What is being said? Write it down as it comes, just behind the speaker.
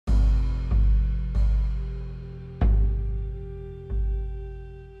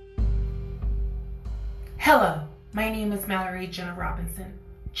Hello, my name is Mallory Jenna Robinson.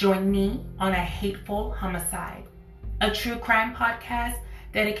 Join me on A Hateful Homicide, a true crime podcast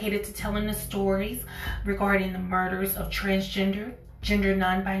dedicated to telling the stories regarding the murders of transgender, gender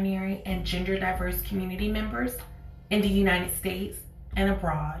non-binary, and gender diverse community members in the United States and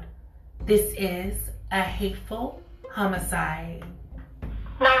abroad. This is A Hateful Homicide.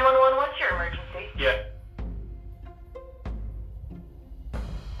 911, what's your emergency? Yeah.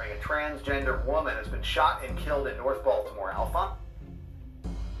 A transgender woman has been shot and killed in North Baltimore. Alpha?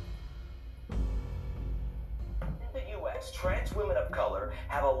 In the U.S., trans women of color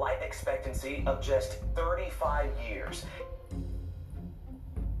have a life expectancy of just 35 years.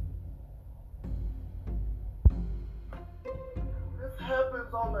 This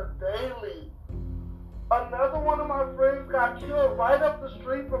happens on a daily. Another one of my friends got killed right up the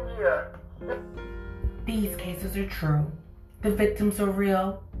street from here. These cases are true. The victims are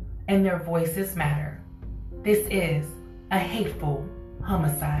real, and their voices matter. This is A Hateful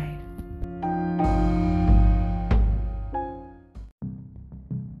Homicide.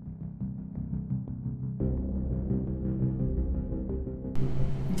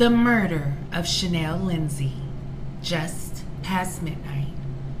 The murder of Chynal Lindsey, just past midnight.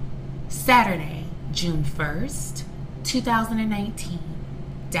 Saturday, June 1st, 2019,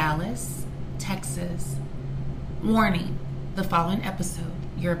 Dallas, Texas. Warning, the following episode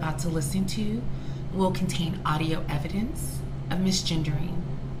you're about to listen to will contain audio evidence of misgendering.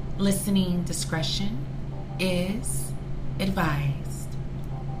 Listening discretion is advised.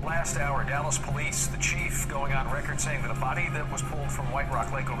 Last hour, Dallas police, the chief going on record saying that a body that was pulled from White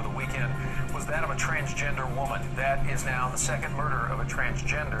Rock Lake over the weekend was that of a transgender woman. That is now the second murder of a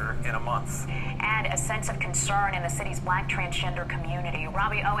transgender in a month. And a sense of concern in the city's black transgender community.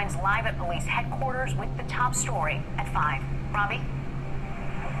 Robbie Owens live at police headquarters with the top story at 5. Robbie?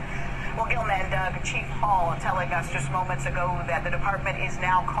 Well, Gilman and Doug, Chief Hall telling us just moments ago that the department is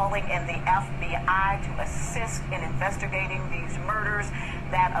now calling in the FBI to assist in investigating these murders,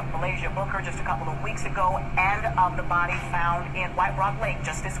 that of Malaysia Booker just a couple of weeks ago, and of the body found in White Rock Lake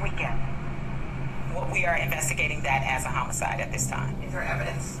just this weekend. Well, we are investigating that as a homicide at this time. Is there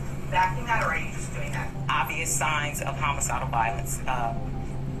evidence backing that, or are you just doing that? Obvious signs of homicidal violence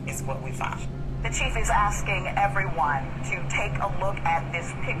is what we found. The chief is asking everyone to take a look at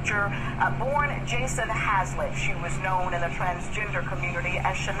this picture. Born Jason Hazlitt, she was known in the transgender community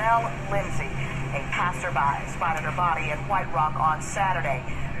as Chynal Lindsey. A passerby spotted her body in White Rock on Saturday.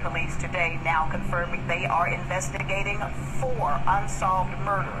 Police today now confirming they are investigating 4 unsolved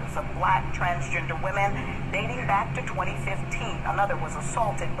murders of black transgender women dating back to 2015. Another was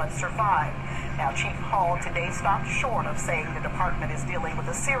assaulted but survived. Now, Chief Hall today stopped short of saying the department is dealing with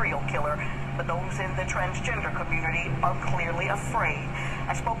a serial killer, but those in the transgender community are clearly afraid.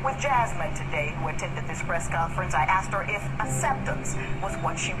 I spoke with Jasmine today, who attended this press conference. I asked her if acceptance was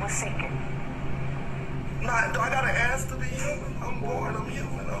what she was seeking. Nah, do I gotta ask to be human? I'm born, I'm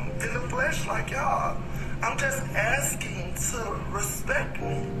human, I'm in the flesh like y'all. I'm just asking to respect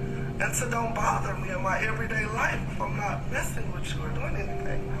me and to don't bother me in my everyday life if I'm not messing with you or doing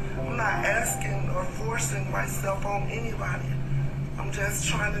anything. I'm not asking or forcing myself on anybody. I'm just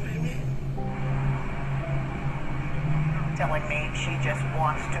trying to be me. Telling me she just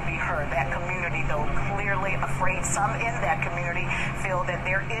wants to be heard. That community, though, clearly afraid. Some in that community feel that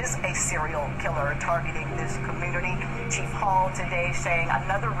there is a serial killer targeting this community. Chief Hall today saying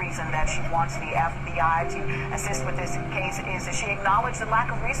another reason that she wants the FBI to assist with this case is that she acknowledged the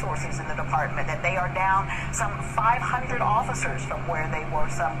lack of resources in the department, that they are down some 500 officers from where they were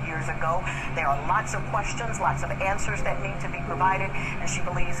some years ago. There are lots of questions, lots of answers that need to be provided, and she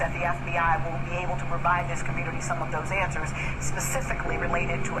believes that the FBI will be able to provide this community some of those answers, specifically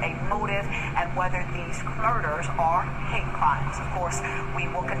related to a motive and whether these murders are hate crimes. Of course, we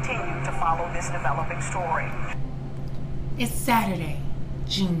will continue to follow this developing story. It's Saturday,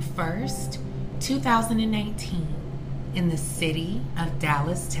 June 1st, 2019, in the city of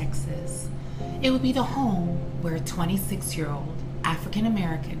Dallas, Texas. It would be the home where 26-year-old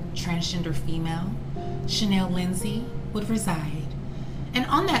African-American transgender female Chynal Lindsey would reside. And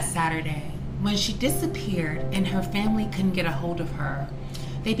on that Saturday, when she disappeared and her family couldn't get a hold of her,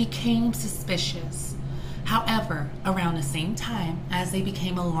 they became suspicious. However, around the same time as they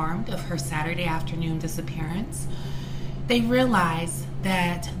became alarmed of her Saturday afternoon disappearance, they realized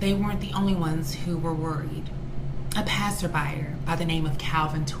that they weren't the only ones who were worried. A passerby by the name of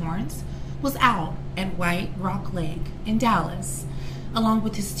Calvin Torrance was out at White Rock Lake in Dallas, along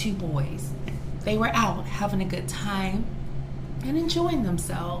with his 2 boys. They were out having a good time and enjoying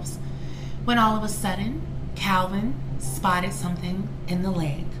themselves, when all of a sudden, Calvin spotted something in the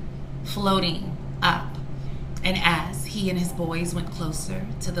lake, floating up And as he and his boys went closer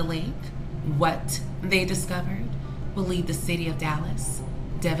to the lake, what they discovered will leave the city of Dallas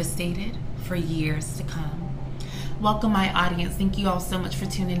devastated for years to come. Welcome, my audience. Thank you all so much for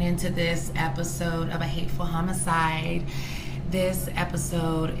tuning in to this episode of A Hateful Homicide. This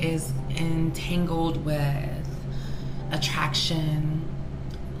episode is entangled with attraction,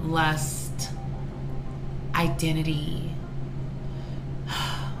 lust, identity,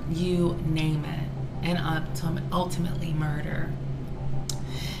 you name it, and ultimately murder.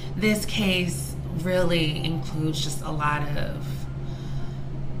 This case really includes just a lot of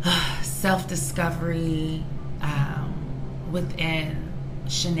self-discovery within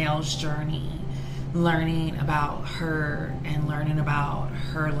Chynal's journey. Learning about her and learning about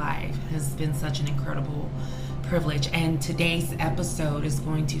her life has been such an incredible privilege. And today's episode is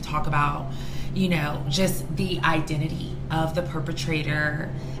going to talk about, just the identity of the perpetrator,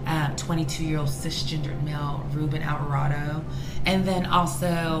 22-year-old cisgendered male, Ruben Alvarado, and then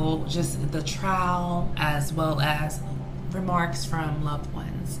also just the trial as well as remarks from loved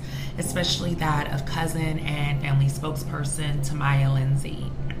ones, especially that of cousin and family spokesperson Tamaya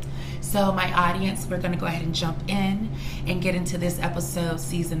Lindsey. So my audience, we're going to go ahead and jump in and get into this episode,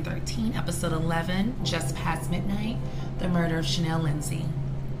 season 13, episode 11, Just Past Midnight, the murder of Chynal Lindsey.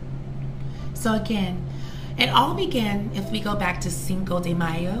 So again, it all began if we go back to Cinco de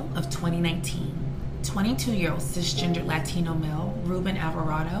Mayo of 2019. 22-year-old cisgendered Latino male Ruben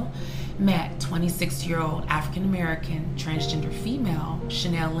Alvarado met 26-year-old African-American transgender female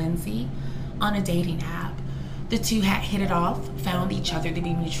Chynal Lindsey on a dating app. The two had hit it off, found each other to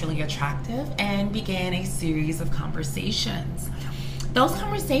be mutually attractive, and began a series of conversations. Those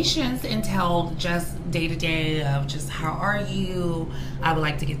conversations entailed just day-to-day of just how are you, I would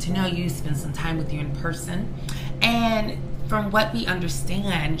like to get to know you, spend some time with you in person. And from what we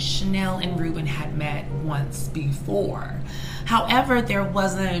understand, Chynal and Ruben had met once before. However, there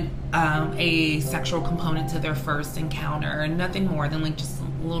wasn't a sexual component to their first encounter, nothing more than like just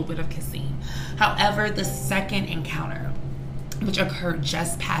a little bit of kissing. However, the second encounter, which occurred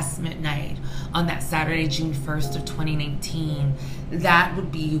just past midnight on that Saturday, June 1st of 2019, that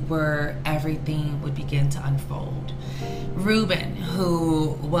would be where everything would begin to unfold. Ruben,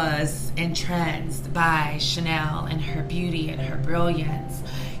 who was entranced by Chynal and her beauty and her brilliance,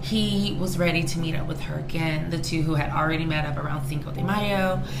 he was ready to meet up with her again. The two who had already met up around Cinco de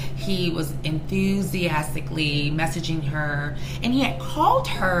Mayo, he was enthusiastically messaging her, and he had called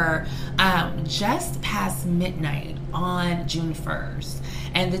her just past midnight on June 1st.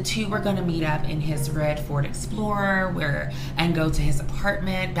 And the two were going to meet up in his red Ford Explorer and go to his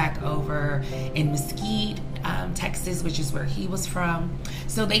apartment back over in Mesquite, Texas, which is where he was from.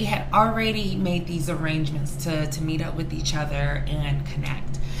 So they had already made these arrangements to meet up with each other and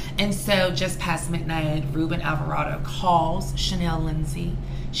connect. And so just past midnight, Ruben Alvarado calls Chynal Lindsey.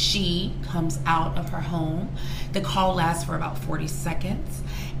 She comes out of her home. The call lasts for about 40 seconds,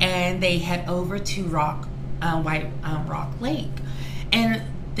 and they head over to White Rock Lake. And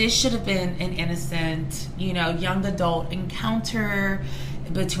this should have been an innocent, young adult encounter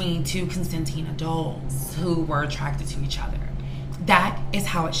between two consenting adults who were attracted to each other. That is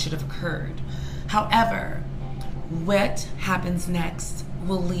how it should have occurred. However, what happens next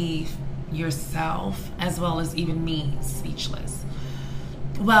will leave yourself as well as even me speechless.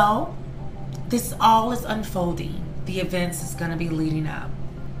 Well, this all is unfolding. The events is going to be leading up.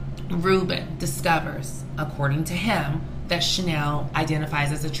 Ruben discovers, according to him, that Chynal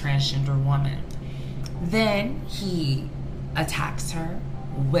identifies as a transgender woman. Then he attacks her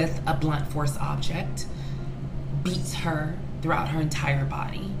with a blunt force object, beats her throughout her entire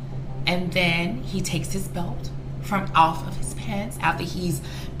body, and then he takes his belt from off of his pants after he's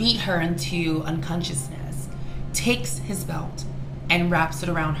beat her into unconsciousness, takes his belt and wraps it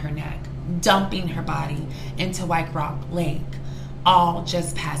around her neck, dumping her body into White Rock Lake, all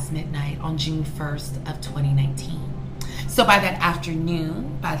just past midnight on June 1st of 2019. So by that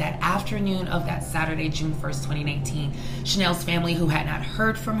afternoon of that Saturday, June 1st, 2019, Chynal's family, who had not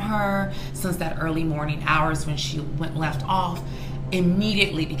heard from her since that early morning hours when she left off,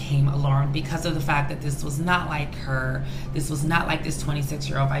 immediately became alarmed because of the fact that this was not like her. This was not like this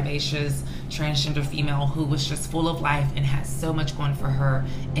 26-year-old vivacious transgender female who was just full of life and had so much going for her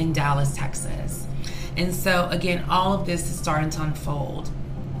in Dallas, Texas. And so again, all of this is starting to unfold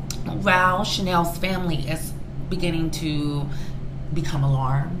while Chynal's family is beginning to become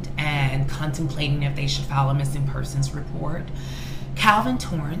alarmed and contemplating if they should file a missing persons report. Calvin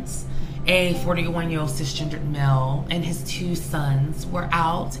Torrance, a 41-year-old cisgendered male, and his two sons were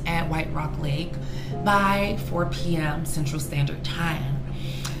out at White Rock Lake by 4 p.m. Central Standard Time.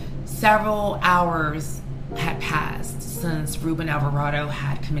 Several hours had passed since Ruben Alvarado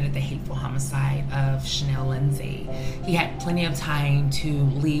had committed the hateful homicide of Chynal Lindsey. He had plenty of time to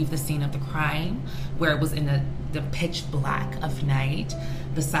leave the scene of the crime, where it was in the pitch black of night,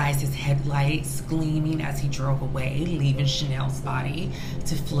 besides his headlights gleaming as he drove away, leaving Chynal's body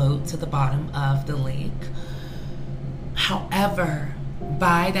to float to the bottom of the lake. However,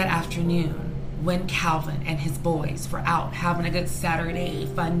 by that afternoon, when Calvin and his boys were out having a good Saturday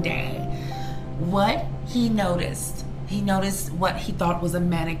fun day, what he noticed what he thought was a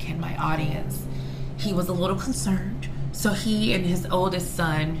mannequin, my audience. He was a little concerned. So he and his oldest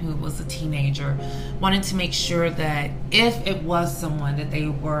son, who was a teenager, wanted to make sure that if it was someone, that they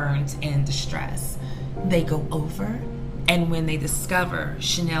weren't in distress. They go over, and when they discover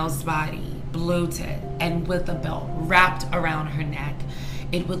Chynal's body, bloated and with a belt wrapped around her neck,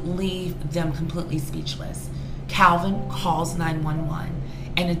 it would leave them completely speechless. Calvin calls 911,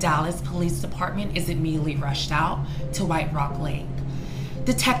 and the Dallas Police Department is immediately rushed out to White Rock Lake.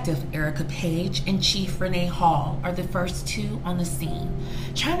 Detective Erica Page and Chief Renee Hall are the first two on the scene,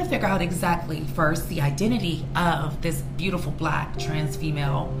 trying to figure out exactly, first, the identity of this beautiful black trans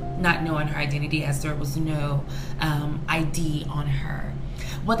female, not knowing her identity as there was no ID on her.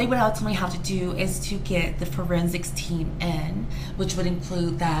 What they would ultimately have to do is to get the forensics team in, which would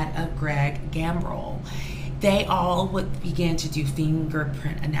include that of Greg Gambrell. They all would begin to do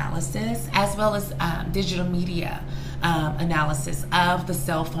fingerprint analysis, as well as digital media analysis of the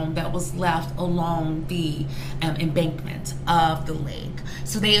cell phone that was left along the embankment of the lake.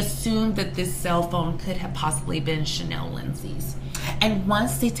 So they assumed that this cell phone could have possibly been Chynal Lindsey's. And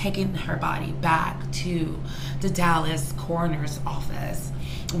once they'd taken her body back to the Dallas coroner's office,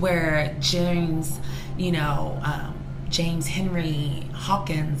 where James Henry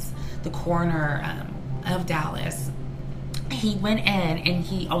Hawkins, the coroner of Dallas, he went in and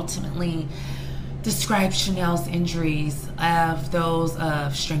he ultimately described Chynal's injuries of those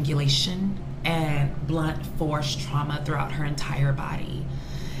of strangulation and blunt force trauma throughout her entire body.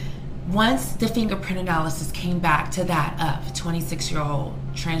 Once the fingerprint analysis came back to that of 26-year-old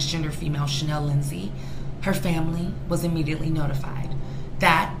transgender female Chynal Lindsey, her family was immediately notified.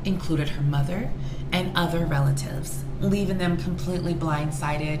 That included her mother and other relatives, leaving them completely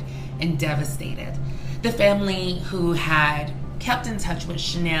blindsided and devastated. The family, who had kept in touch with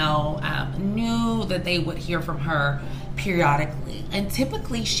Chynal, knew that they would hear from her periodically, and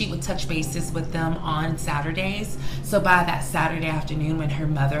typically she would touch bases with them on Saturdays. So by that Saturday afternoon, when her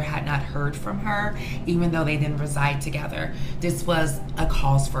mother had not heard from her, even though they didn't reside together, this was a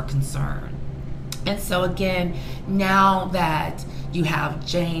cause for concern. And so again, now that you have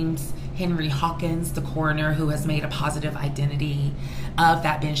James Henry Hawkins, the coroner, who has made a positive identity of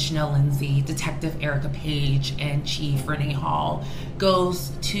that being Chynal Lindsey, Detective Erica Page and Chief Renee Hall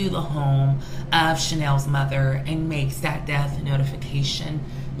goes to the home of Chynal's mother and makes that death notification,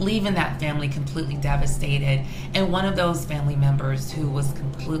 leaving that family completely devastated. And one of those family members who was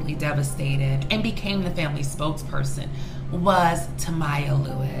completely devastated and became the family spokesperson was Tamaya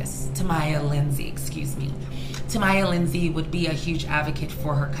Lindsey. Tamaya Lindsey would be a huge advocate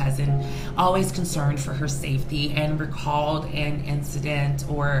for her cousin, always concerned for her safety, and recalled an incident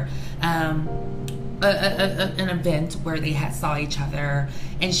or an event where they had saw each other,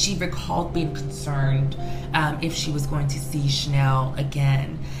 and she recalled being concerned if she was going to see Chynal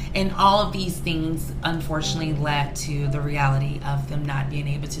again. And all of these things unfortunately led to the reality of them not being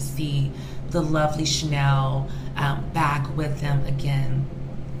able to see the lovely Chynal back with them again.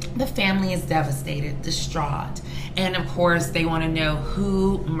 The family is devastated, distraught, and of course they want to know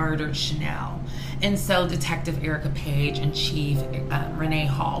who murdered Chynal. And so Detective Erica Page and Chief Renee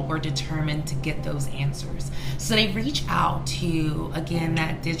Hall were determined to get those answers. So they reach out to, again,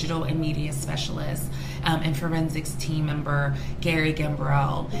 that digital and media specialist and forensics team member, Gary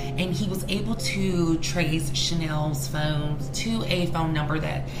Gambrell, and he was able to trace Chynal's phone to a phone number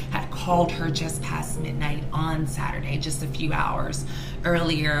that had called her just past midnight on Saturday, just a few hours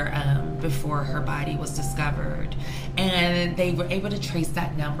earlier before her body was discovered. And they were able to trace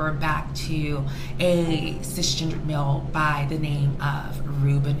that number back to a cisgendered male by the name of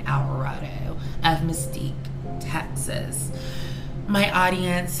Ruben Alvarado of Mesquite, Texas. My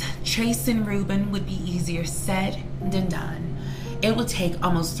audience, tracing Ruben would be easier said than done. It would take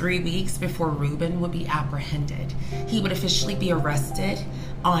almost 3 weeks before Ruben would be apprehended. He would officially be arrested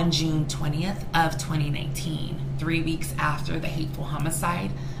on June 20th of 2019, 3 weeks after the hateful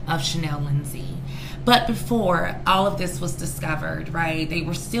homicide of Chynal Lindsey. But before all of this was discovered, right, they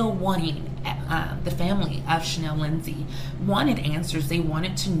were still wanting, the family of Chynal Lindsey wanted answers. They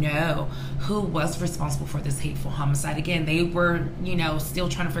wanted to know who was responsible for this hateful homicide. Again, they were, still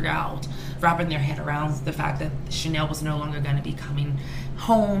trying to figure out, wrapping their head around the fact that Chynal was no longer going to be coming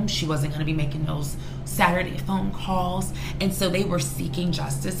home. She wasn't going to be making those Saturday phone calls. And so they were seeking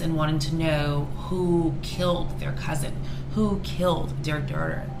justice and wanting to know who killed their cousin, who killed their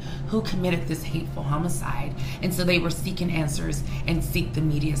daughter, who committed this hateful homicide. And so they were seeking answers and seek the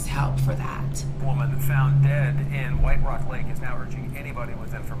media's help for that. Woman found dead in White Rock Lake is now urging anybody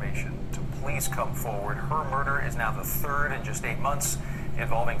with information to please come forward. Her murder is now the third in just 8 months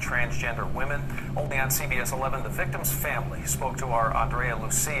involving transgender women. Only on CBS 11, the victim's family spoke to our Andrea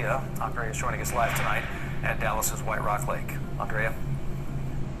Lucia. Andrea is joining us live tonight at Dallas's White Rock Lake. Andrea?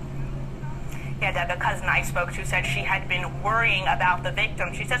 Yeah, Doug, a cousin I spoke to said she had been worrying about the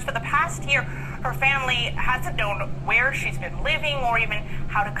victim. She says for the past year, her family hasn't known where she's been living or even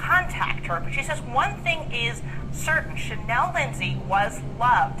how to contact her. But she says one thing is certain: Chynal Lindsey was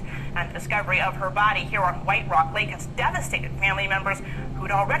loved. And the discovery of her body here on White Rock Lake has devastated family members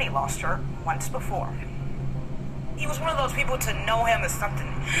who'd already lost her once before. He was one of those people, to know him is something.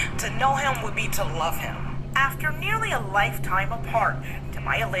 To know him would be to love him. After nearly a lifetime apart,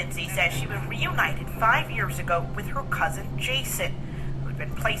 Tamaya Lindsey says she was reunited 5 years ago with her cousin Jason, who'd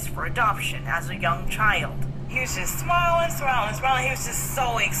been placed for adoption as a young child. He was just smiling. He was just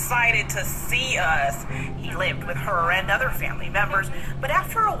so excited to see us. He lived with her and other family members, but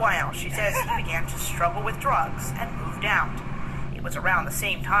after a while, she says he began to struggle with drugs and moved out. It was around the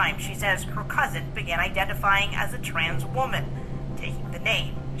same time, she says, her cousin began identifying as a trans woman, taking the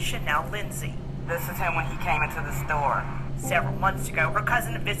name Chynal Lindsey. This is him when he came into the store. Several months ago, her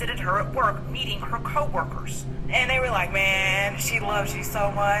cousin visited her at work, meeting her co-workers. And they were like, man, she loves you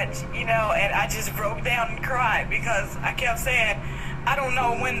so much, and I just broke down and cried because I kept saying, I don't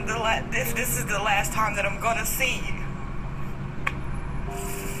know if this is the last time that I'm going to see you.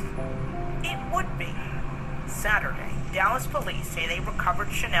 It would be. Saturday, Dallas police say they recovered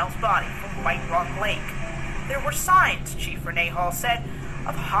Chynal's body from White Rock Lake. There were signs, Chief Renee Hall said,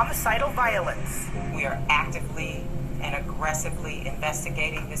 of homicidal violence. We are actively and aggressively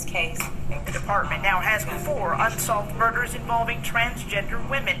investigating this case. The department now has 4 unsolved murders involving transgender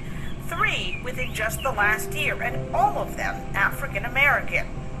women, 3 within just the last year, and all of them African American.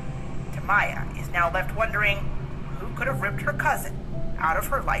 Tamaya is now left wondering who could have ripped her cousin out of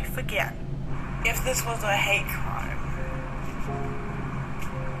her life again. If this was a hate crime,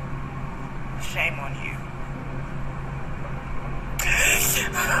 shame on you.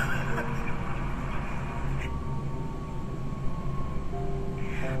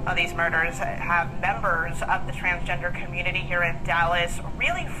 These murders have members of the transgender community here in Dallas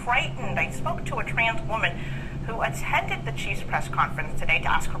really frightened. I spoke to a trans woman who attended the chief's press conference today to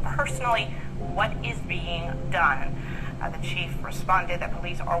ask her personally what is being done. The chief responded that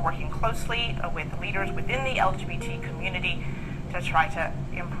police are working closely with leaders within the LGBT community to try to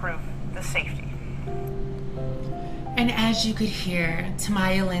improve the safety. And as you could hear,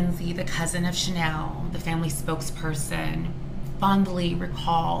 Tamaya Lindsey, the cousin of Chynal, the family spokesperson, fondly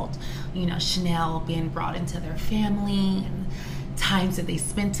recalled, Chynal being brought into their family and times that they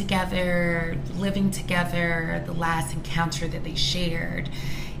spent together, living together, the last encounter that they shared.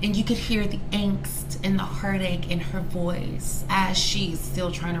 And you could hear the angst and the heartache in her voice as she's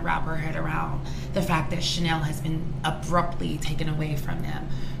still trying to wrap her head around the fact that Chynal has been abruptly taken away from them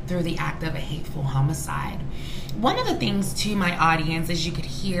through the act of a hateful homicide. One of the things to my audience, as you could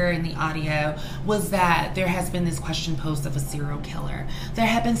hear in the audio, was that there has been this question posed of a serial killer. There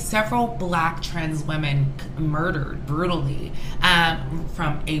have been several Black trans women murdered brutally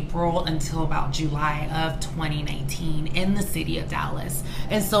from April until about July of 2019 in the city of Dallas.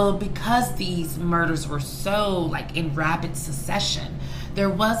 And so because these murders were so in rapid succession, there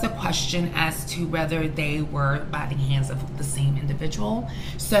was a question as to whether they were by the hands of the same individual.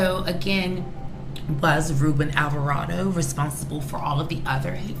 So again, was Ruben Alvarado responsible for all of the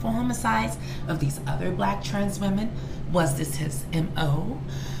other hateful homicides of these other Black trans women? Was this his MO?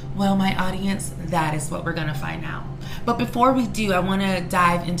 Well, my audience, that is what we're going to find out. But before we do, I want to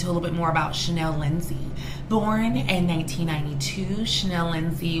dive into a little bit more about Chynal Lindsey. Born in 1992, Chynal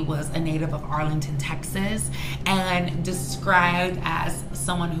Lindsey was a native of Arlington, Texas, and described as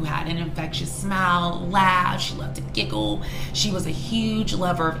someone who had an infectious smile, laugh, she loved to giggle. She was a huge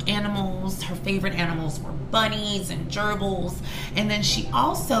lover of animals. Her favorite animals were bunnies and gerbils. And then she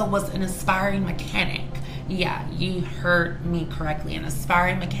also was an aspiring mechanic. Yeah, you heard me correctly, an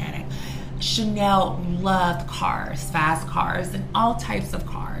aspiring mechanic. Chynal loved cars, fast cars, and all types of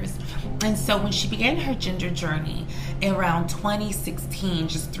cars. And so when she began her gender journey around 2016,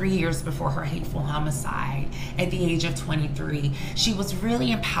 just 3 years before her hateful homicide, at the age of 23, she was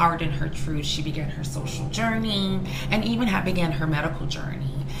really empowered in her truth. She began her social journey and even began her medical journey.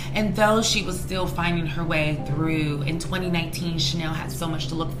 And though she was still finding her way through, in 2019, Chynal had so much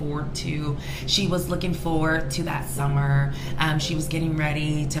to look forward to. She was looking forward to that summer. She was getting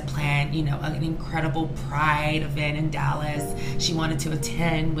ready to plan, an incredible Pride event in Dallas. She wanted to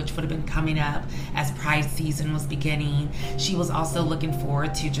attend, which would have been coming up as Pride season was beginning. She was also looking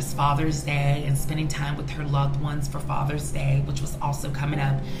forward to just Father's Day and spending time with her loved ones for Father's Day, which was also coming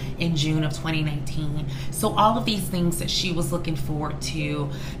up in June of 2019. So all of these things that she was looking forward to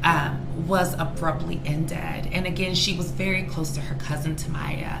was abruptly ended. And again, she was very close to her cousin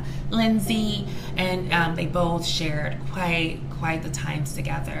Tamaya, Lindsey, and they both shared quite the times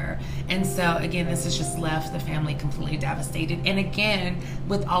together. And so again, this has just left the family completely devastated. And again,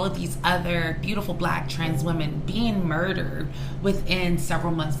 with all of these other beautiful Black trans women being murdered within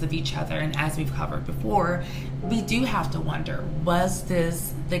several months of each other, and as we've covered before, we do have to wonder, was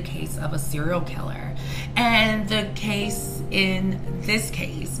this the case of a serial killer? And the case in this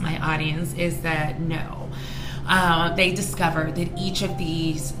case, my audience, is that no. They discovered that each of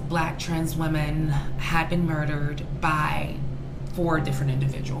these Black trans women had been murdered by 4 different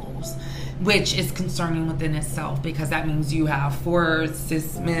individuals, which is concerning within itself, because that means you have 4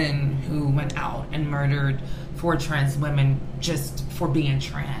 cis men who went out and murdered 4 trans women just for being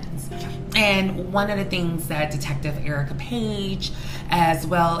trans. And one of the things that Detective Erica Page,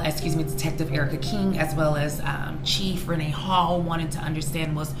 Detective Erica King, as well as Chief Renee Hall wanted to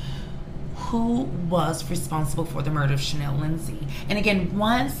understand was who was responsible for the murder of Chynal Lindsey. And again,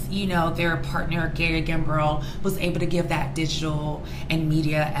 once, their partner, Gary Gambrell, was able to give that digital and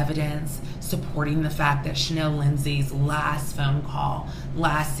media evidence supporting the fact that Chynal Lindsey's last phone call,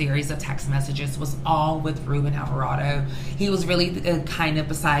 last series of text messages was all with Ruben Alvarado. He was really kind of,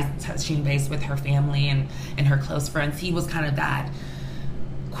 besides touching base with her family and her close friends, he was kind of that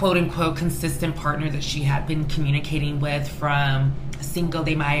quote-unquote consistent partner that she had been communicating with from Cinco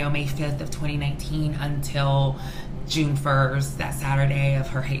de Mayo, May 5th of 2019 until June 1st, that Saturday of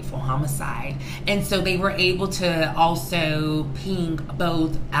her hateful homicide. And so they were able to also ping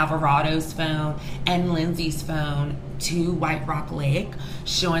both Alvarado's phone and Lindsey's phone to White Rock Lake,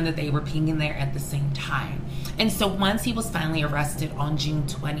 showing that they were pinging there at the same time. And so once he was finally arrested on June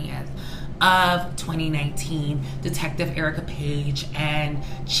 20th of 2019, Detective Erica Page and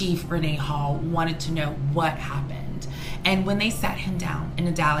Chief Renee Hall wanted to know what happened. And when they sat him down in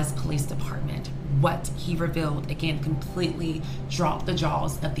the Dallas Police Department, what he revealed, again, completely dropped the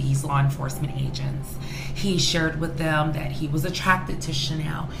jaws of these law enforcement agents. He shared with them that he was attracted to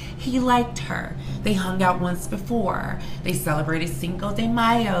Chynal. He liked her. They hung out once before. They celebrated Cinco de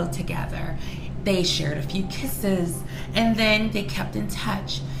Mayo together. They shared a few kisses, and then they kept in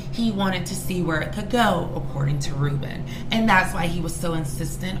touch. He wanted to see where it could go, according to Ruben. And that's why he was so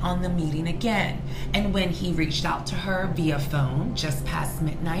insistent on the meeting again. And when he reached out to her via phone just past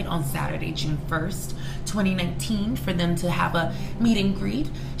midnight on Saturday, June 1st, 2019, for them to have a meet and greet,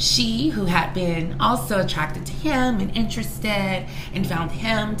 she, who had been also attracted to him and interested and found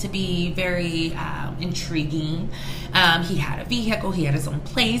him to be very intriguing. He had a vehicle, he had his own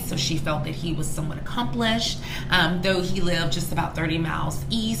place, so she felt that he was somewhat accomplished. Though he lived just about 30 miles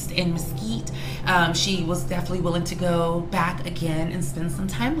east in Mesquite, she was definitely willing to go back again and spend some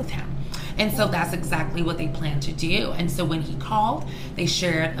time with him. And so that's exactly what they planned to do. And so when he called, they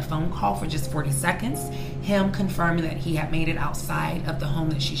shared a phone call for just 40 seconds, him confirming that he had made it outside of the home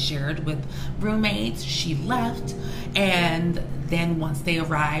that she shared with roommates. She left, and then once they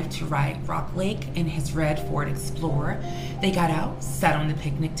arrived to White Rock Lake in his red Ford Explorer, they got out, sat on the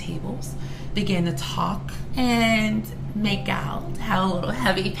picnic tables, began to talk and make out, had a little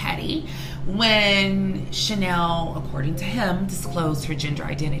heavy petty, when Chynal, according to him, disclosed her gender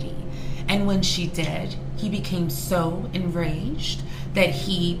identity. And when she did, he became so enraged that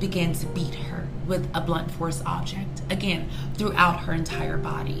he began to beat her with a blunt force object, again, throughout her entire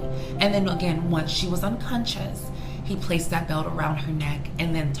body. And then again, once she was unconscious, he placed that belt around her neck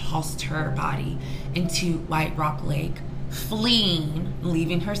and then tossed her body into White Rock Lake, fleeing,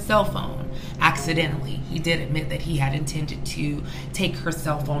 leaving her cell phone accidentally. He did admit that he had intended to take her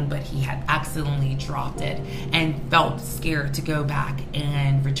cell phone, but he had accidentally dropped it and felt scared to go back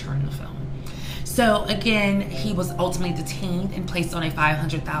and return the phone. So again, he was ultimately detained and placed on a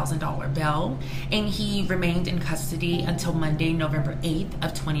 $500,000 bail, and he remained in custody until Monday, November 8th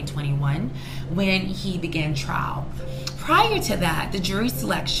of 2021, when he began trial. Prior to that, the jury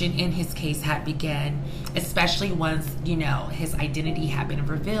selection in his case had begun, especially once, his identity had been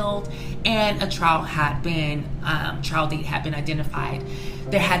revealed and a trial date had been identified.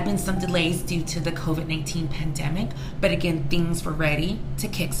 There had been some delays due to the COVID-19 pandemic, but again, things were ready to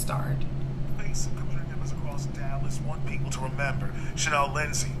kickstart. Community members across Dallas want people to remember Chynal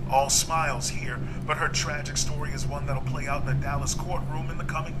Lindsey. All smiles here, but her tragic story is one that'll play out in a Dallas courtroom in the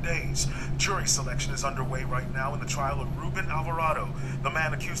coming days. Jury selection is underway right now in the trial of Ruben Alvarado, the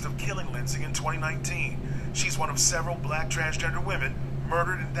man accused of killing Lindsey in 2019. She's one of several black transgender women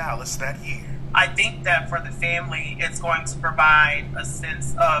murdered in Dallas that year. I think that for the family, it's going to provide a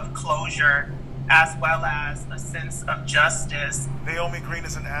sense of closure as well as a sense of justice. Naomi Green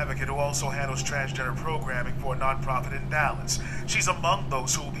is an advocate who also handles transgender programming for a nonprofit in Dallas. She's among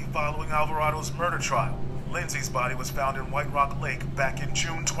those who will be following Alvarado's murder trial. Lindsey's body was found in White Rock Lake back in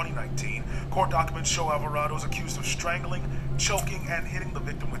June 2019. Court documents show Alvarado is accused of strangling, choking, and hitting the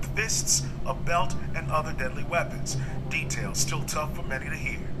victim with fists, a belt, and other deadly weapons. Details still tough for many to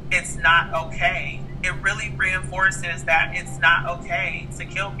hear. It's not okay. It really reinforces that it's not okay to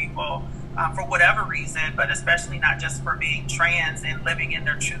kill people for whatever reason, but especially not just for being trans and living in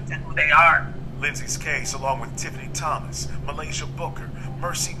their truth and who they are. Lindsey's case, along with Tiffany Thomas, Malaysia Booker,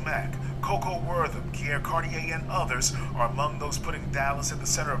 Mercy Mack, Coco Wortham, Kier Cartier, and others, are among those putting Dallas at the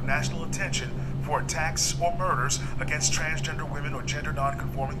center of national attention for attacks or murders against transgender women or gender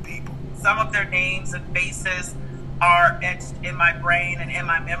non-conforming people. Some of their names and faces are etched in my brain and in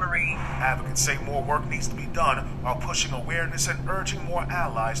my memory. Advocates say more work needs to be done while pushing awareness and urging more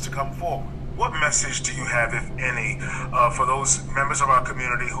allies to come forward. What message do you have, if any, for those members of our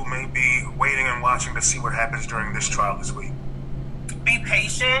community who may be waiting and watching to see what happens during this trial this week? Be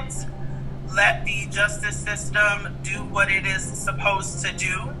patient. Let the justice system do what it is supposed to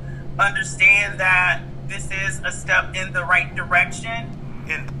do. Understand that this is a step in the right direction.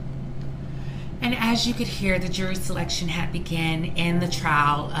 And as you could hear, the jury selection had begun in the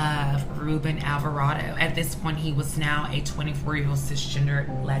trial of Ruben Alvarado. At this point, he was now a 24-year-old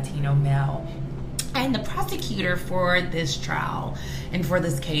cisgender Latino male. And the prosecutor for this trial and for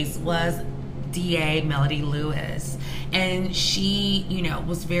this case was DA Melody Lewis. And she,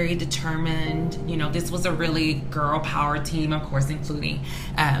 was very determined. This was a really girl power team, of course, including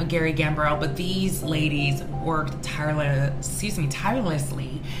Gary Gambrell. But these ladies worked tirelessly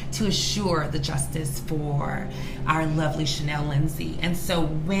to assure the justice for our lovely Chynal Lindsey. And so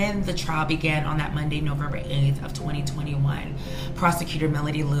when the trial began on that Monday, November 8th of 2021, prosecutor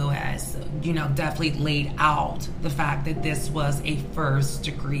Melody Lewis, definitely laid out the fact that this was a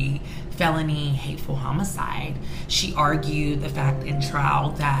first-degree felony hateful homicide. She argued the fact in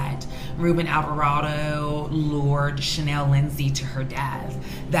trial that Ruben Alvarado lured Chynal Lindsey to her death,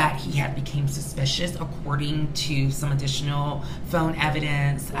 that he had become suspicious. According to some additional phone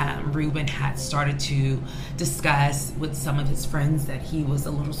evidence, Ruben had started to discuss with some of his friends that he was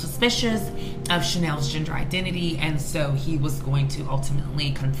a little suspicious of Chynal's gender identity, and so he was going to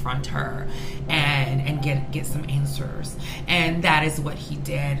ultimately confront her and get some answers. And that is what he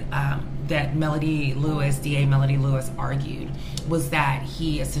did. That Melody Lewis, DA Melody Lewis, argued was that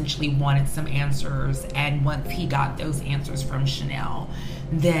he essentially wanted some answers, and once he got those answers from Chynal,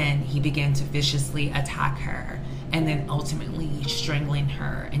 then he began to viciously attack her, and then ultimately strangling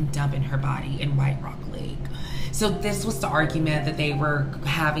her and dumping her body in White Rock Lake. So this was the argument that they were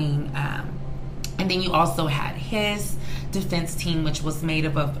having. And then you also had his defense team, which was made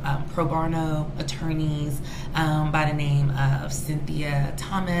up of pro bono attorneys by the name of Cynthia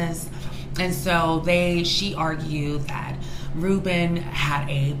Thomas. And so she argued that Ruben had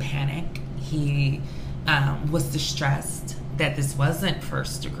a panic. He was distressed that this wasn't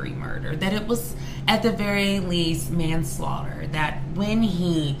first-degree murder, that it was at the very least manslaughter, that when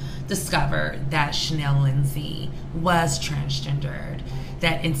he discovered that Chynal Lindsey was transgendered,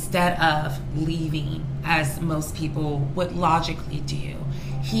 that instead of leaving, as most people would logically do,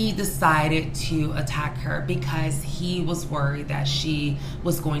 he decided to attack her because he was worried that she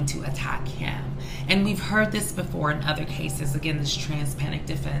was going to attack him. And we've heard this before in other cases, again, this trans panic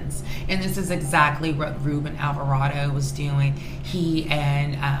defense. And this is exactly what Ruben Alvarado was doing. He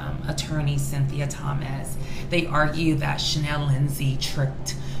and attorney Cynthia Thomas, they argue that Chynal Lindsey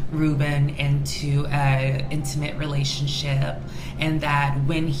tricked Ruben into an intimate relationship, and that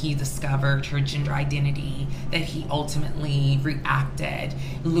when he discovered her gender identity, that he ultimately reacted,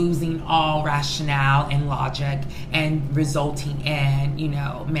 losing all rationale and logic and resulting in,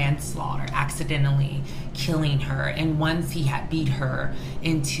 manslaughter, accidentally killing her. And once he had beat her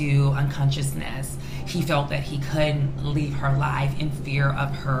into unconsciousness, he felt that he couldn't leave her alive in fear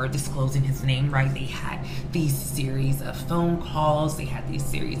of her disclosing his name, right? They had these series of phone calls, they had these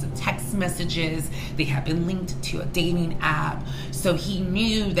series of text messages, they had been linked to a dating app. So he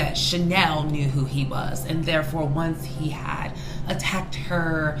knew that Chynal knew who he was, and therefore once he had attacked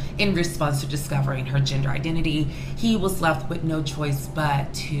her in response to discovering her gender identity, he was left with no choice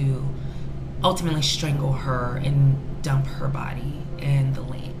but to ultimately strangle her and dump her body in the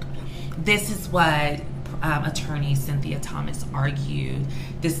lake. This is what attorney Cynthia Thomas argued,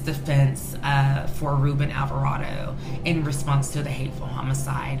 this defense for Ruben Alvarado in response to the hateful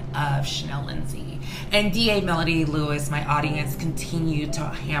homicide of Chynal Lindsey. And DA Melody Lewis, my audience, continued to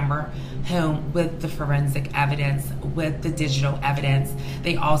hammer home with the forensic evidence, with the digital evidence.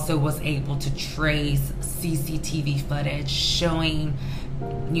 They also was able to trace CCTV footage showing,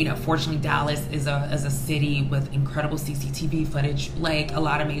 fortunately Dallas is a city with incredible CCTV footage, like a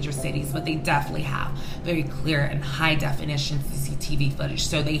lot of major cities, but they definitely have very clear and high definition CCTV footage.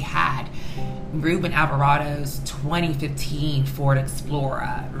 So they had Ruben Alvarado's 2015 Ford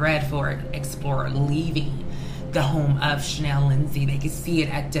Explorer, red Ford Explorer, leaving the home of Chynal Lindsey. They could see it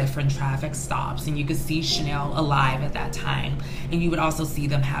at different traffic stops, and you could see Chynal alive at that time, and you would also see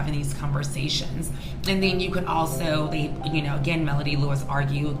them having these conversations. And then you could also, again, Melody Lewis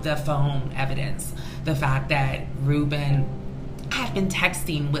argued the phone evidence, the fact that Ruben had been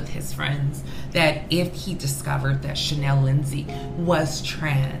texting with his friends, that if he discovered that Chynal Lindsey was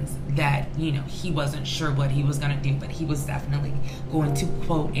trans, that, he wasn't sure what he was going to do, but he was definitely going to,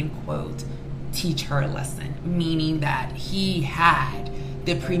 quote unquote, teach her a lesson, meaning that he had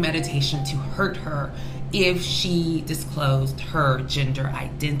the premeditation to hurt her if she disclosed her gender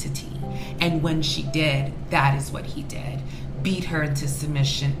identity. And when she did, that is what he did: beat her into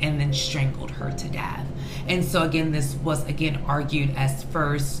submission and then strangled her to death. And so again, this was argued as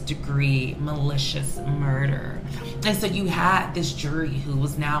first degree malicious murder. And so you had this jury who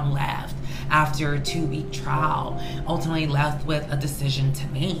was now left after a 2-week trial, ultimately left with a decision to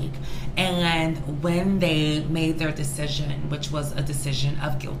make. And when they made their decision, which was a decision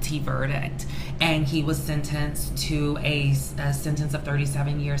of guilty verdict, and he was sentenced to a sentence of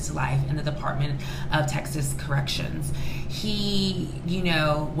 37 years to life in the Department of Texas Corrections, he,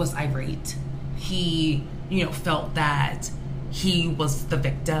 was irate. He, felt that he was the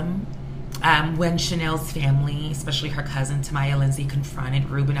victim. When Chynal's family, especially her cousin Tamaya Lindsey, confronted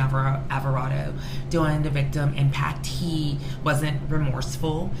Ruben Alvarado during the victim impact, he wasn't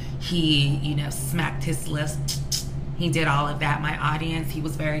remorseful. He, smacked his lips. He did all of that, my audience. He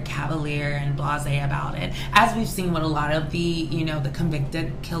was very cavalier and blasé about it, as we've seen with a lot of the, the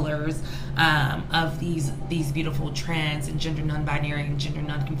convicted killers of these beautiful trans and gender non-binary and gender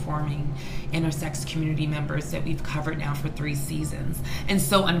non-conforming intersex community members that we've covered now for 3 seasons. And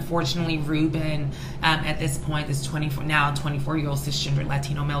so, unfortunately, Ruben, at this point, this 24-year-old cisgender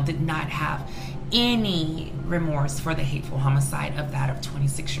Latino male, did not have any remorse for the hateful homicide of that of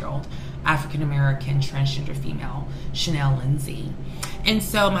 26-year-old African-American transgender female Chynal Lindsey. And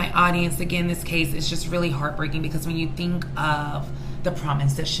so my audience, again, this case is just really heartbreaking, because when you think of the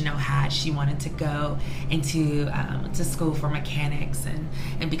promise that Chynal had, she wanted to go into to school for mechanics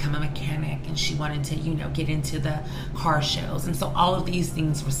and become a mechanic, and she wanted to get into the car shows. And so all of these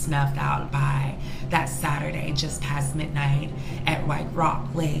things were snuffed out by that Saturday just past midnight at White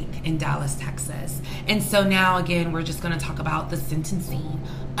Rock Lake in Dallas, Texas. And so now again, we're just going to talk about the sentencing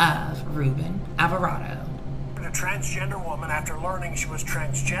of Ruben Alvarado. A transgender woman, after learning she was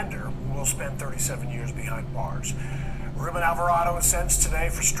transgender, will spend 37 years behind bars. Ruben Alvarado was sentenced today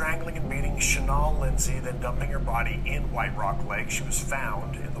for strangling and beating Chynal Lindsey, then dumping her body in White Rock Lake. She was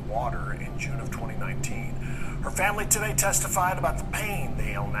found in the water in June of 2019. Her family today testified about the pain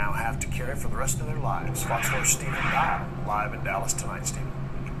they'll now have to carry for the rest of their lives. Fox 4's Stephen Dial, live in Dallas tonight. Stephen.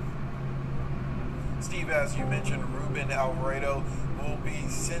 Steve, as you mentioned, Ruben Alvarado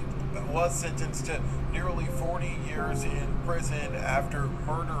was sentenced to nearly 40 years in prison after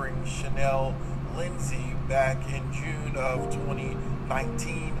murdering Chynal Lindsey back in June of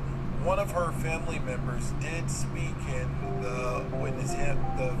 2019. One of her family members did speak in the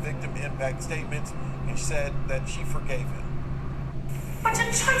victim impact statements, and said that she forgave him. But your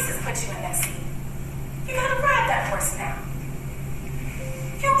choices put you in that seat. You gotta ride that horse now.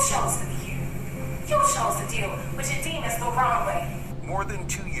 You chose to be here. You chose to deal with what you deem as the wrong way. More More than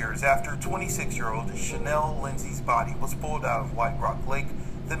 2 years after 26-year-old Chynal Lindsey's body was pulled out of White Rock Lake,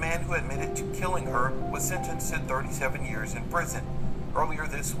 the man who admitted to killing her was sentenced to 37 years in prison. Earlier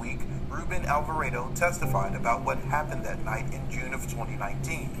this week, Ruben Alvarado testified about what happened that night in June of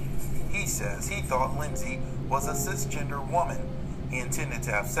 2019. He says he thought Lindsey was a cisgender woman. He intended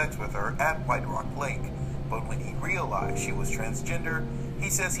to have sex with her at White Rock Lake, but when he realized she was transgender, he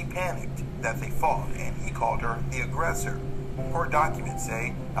says he panicked, that they fought, and he called her the aggressor. Court documents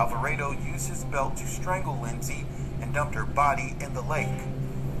say Alvarado used his belt to strangle Lindsey and dumped her body in the lake.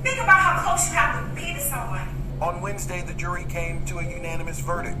 Think about how close you have to be to someone. On Wednesday, the jury came to a unanimous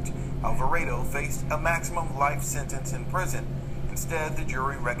verdict. Alvarado faced a maximum life sentence in prison. Instead, the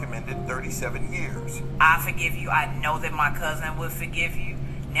jury recommended 37 years. I forgive you. I know that my cousin would forgive you.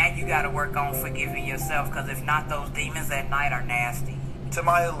 Now you got to work on forgiving yourself, because if not, those demons at night are nasty.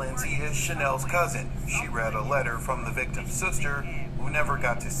 Tamaya Lindsey is Chynal's cousin. She read a letter from the victim's sister, who never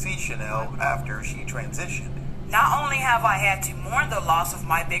got to see Chynal after she transitioned. Not only have I had to mourn the loss of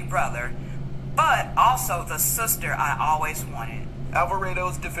my big brother, but also the sister I always wanted.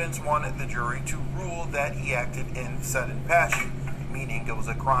 Alvarado's defense wanted the jury to rule that he acted in sudden passion, meaning it was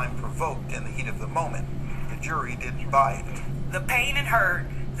a crime provoked in the heat of the moment. The jury didn't buy it. The pain and hurt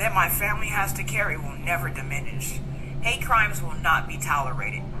that my family has to carry will never diminish. Hate crimes will not be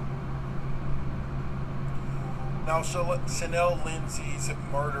tolerated. Now, Chynal Lindsey's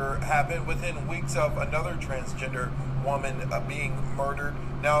murder happened within weeks of another transgender woman being murdered.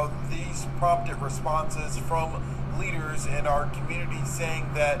 Now, these prompted responses from leaders in our community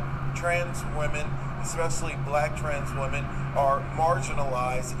saying that trans women, especially black trans women, are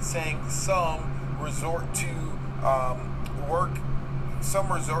marginalized, saying some resort to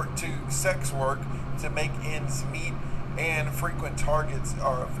sex work to make ends meet and frequent targets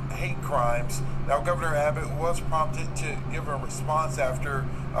of hate crimes. Now, Governor Abbott was prompted to give a response after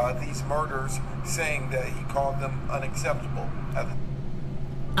these murders, saying that he called them unacceptable.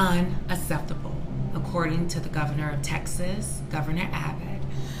 Unacceptable, according to the governor of Texas, Governor Abbott.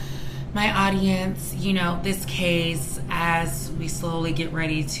 My audience, this case, as we slowly get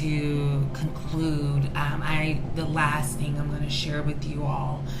ready to conclude, the last thing I'm going to share with you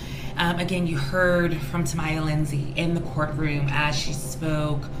all. Again, you heard from Tamaya Lindsey in the courtroom as she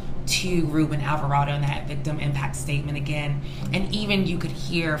spoke to Ruben Alvarado in that victim impact statement again. And even you could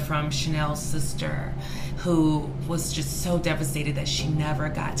hear from Chynal's sister, who was just so devastated that she never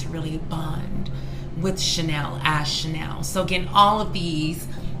got to really bond with Chynal as Chynal. So again, all of these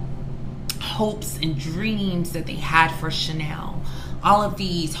hopes and dreams that they had for Chynal, all of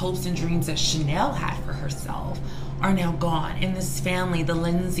these hopes and dreams that Chynal had for herself, are now gone. In this family, the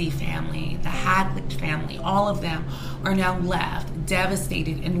Lindsey family, the Hadlick family, all of them are now left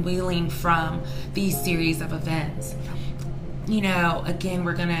devastated and wailing from these series of events. Again,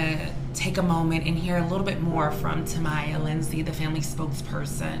 we're gonna take a moment and hear a little bit more from Tamaya Lindsey, the family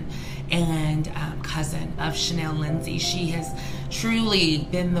spokesperson and cousin of Chynal Lindsey. She has truly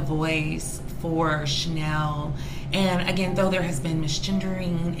been the voice for Chynal. And again, though there has been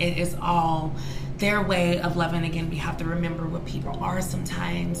misgendering, it is all their way of loving. Again, we have to remember what people are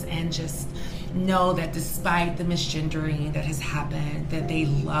sometimes and just know that despite the misgendering that has happened, that they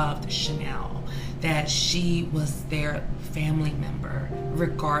loved Chynal, that she was their family member,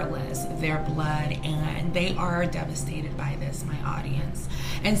 regardless of their blood, and they are devastated by this, my audience.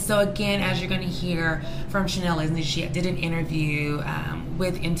 And so again, as you're going to hear from Chynal Lindsey, she did an interview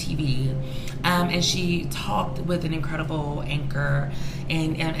with MTV, and she talked with an incredible anchor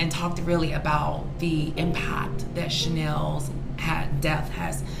and talked really about the impact that Chynal's death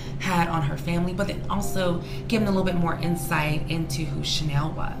has had on her family, but then also giving a little bit more insight into who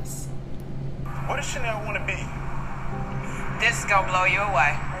Chynal was. What does Chynal want to be? This is gonna blow you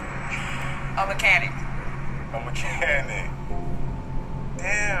away. A mechanic. A mechanic.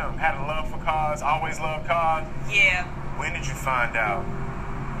 Damn, had a love for cars, always loved cars. Yeah. When did you find out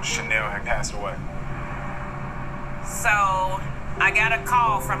Chynal had passed away? So, I got a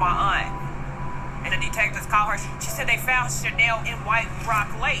call from my aunt, and the detectives called her. She said they found Chynal in White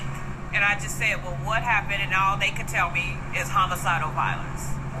Rock Lake. And I just said, well, what happened? And all they could tell me is homicidal violence.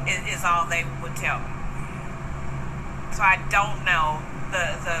 Is all they would tell me. So I don't know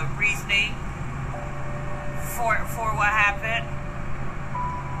the reasoning for what happened.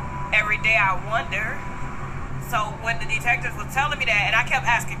 Every day I wonder. So when the detectives were telling me that, and I kept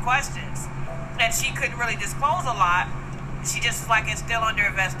asking questions, and she couldn't really disclose a lot. She just was like, it's still under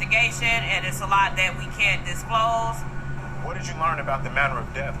investigation, and it's a lot that we can't disclose. What did you learn about the manner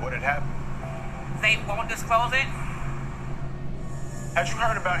of death? What had happened? They won't disclose it. Had you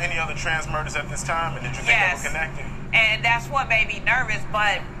heard about any other trans murders at this time, and did you think they were connected? And that's what made me nervous.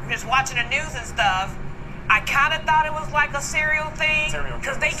 But just watching the news and stuff, I kind of thought it was like a serial thing.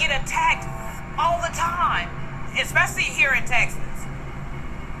 Because they get attacked all the time, especially here in Texas.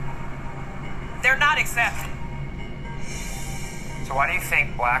 They're not accepted. So why do you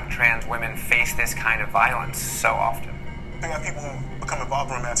think black trans women face this kind of violence so often? I think people who become involved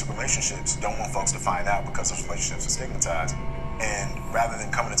in romantic relationships don't want folks to find out because those relationships are stigmatized. And rather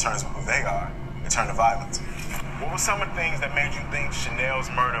than coming to terms with who they are, they turn to violence. What were some of the things that made you think Chynal's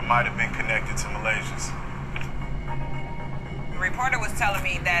murder might have been connected to Malaysia's? The reporter was telling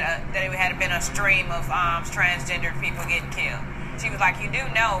me that it had been a stream of transgendered people getting killed. She was like, you do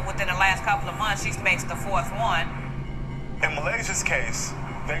know within the last couple of months, she makes the fourth one. In Malaysia's case,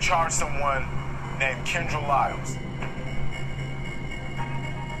 they charged someone named Kendra Lyles.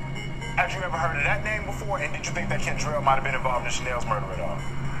 Had you ever heard of that name before? And did you think that Kendra might have been involved in Chynal's murder at all?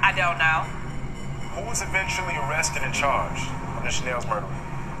 I don't know. Who was eventually arrested and charged in Chynal's murder?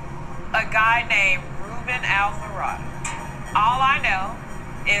 A guy named Ruben Alvarado. All I know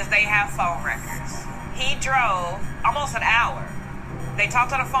is they have phone records. He drove almost an hour. They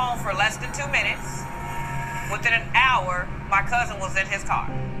talked on the phone for less than 2 minutes. Within an hour, my cousin was in his car.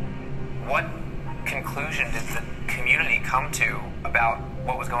 What conclusion did the community come to about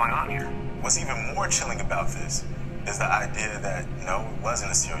what was going on here? What's even more chilling about this is the idea that, no, it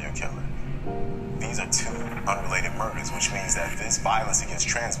wasn't a serial killer. These are two unrelated murders, which means that this violence against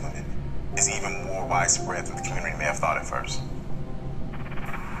trans women is even more widespread than the community may have thought at first.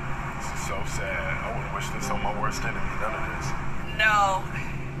 This is so sad. I wouldn't wish this on my worst enemy, none of this. No.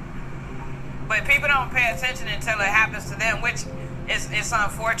 But people don't pay attention until it happens to them, which is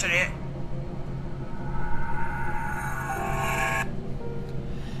unfortunate.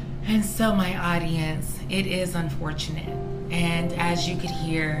 And so, my audience, it is unfortunate. And as you could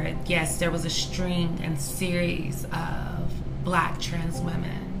hear, yes, there was a string and series of black trans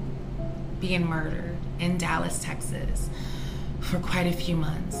women being murdered in Dallas, Texas for quite a few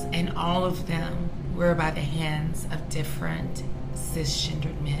months. And all of them were by the hands of different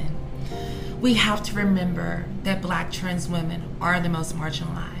cisgendered men. We have to remember that black trans women are the most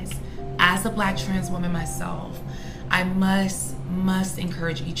marginalized. As a black trans woman myself, I must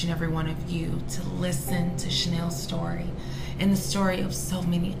encourage each and every one of you to listen to Chynal's story and the story of so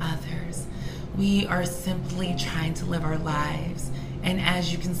many others. We are simply trying to live our lives. And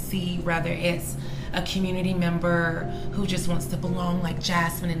as you can see, whether it's a community member who just wants to belong like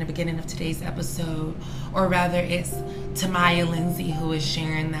Jasmine in the beginning of today's episode, or rather it's Tamaya Lindsey who is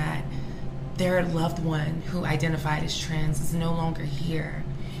sharing that their loved one who identified as trans is no longer here.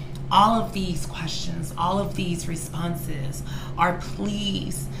 All of these questions, all of these responses are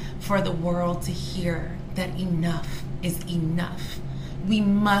pleas for the world to hear that enough is enough. We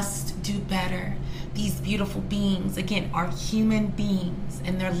must do better. These beautiful beings, again, are human beings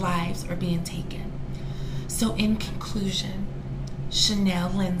and their lives are being taken. So in conclusion,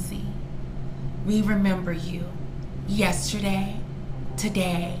 Chynal Lindsey, we remember you yesterday,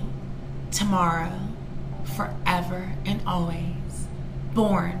 today, tomorrow, forever and always.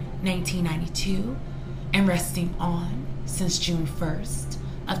 Born 1992 and resting on since June 1st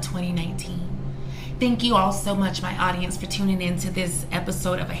of 2019. Thank you all so much, my audience, for tuning in to this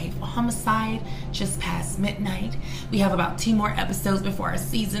episode of A Hateful Homicide just past midnight. We have about 2 more episodes before our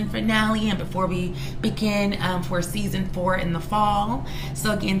season finale and before we begin for season 4 in the fall.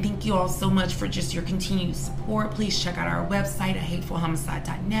 So again, thank you all so much for just your continued support. Please check out our website at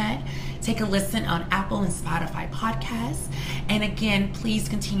hatefulhomicide.net. Take a listen on Apple and Spotify podcasts. And again, please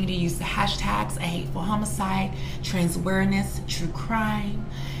continue to use the hashtags A Hateful Homicide, Trans Awareness, True Crime,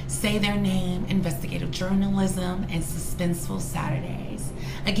 Say Their Name, Investigative Journalism, and Suspenseful Saturdays.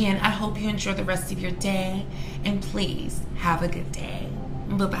 Again, I hope you enjoy the rest of your day, and please have a good day.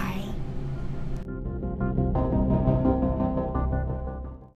 Bye-bye.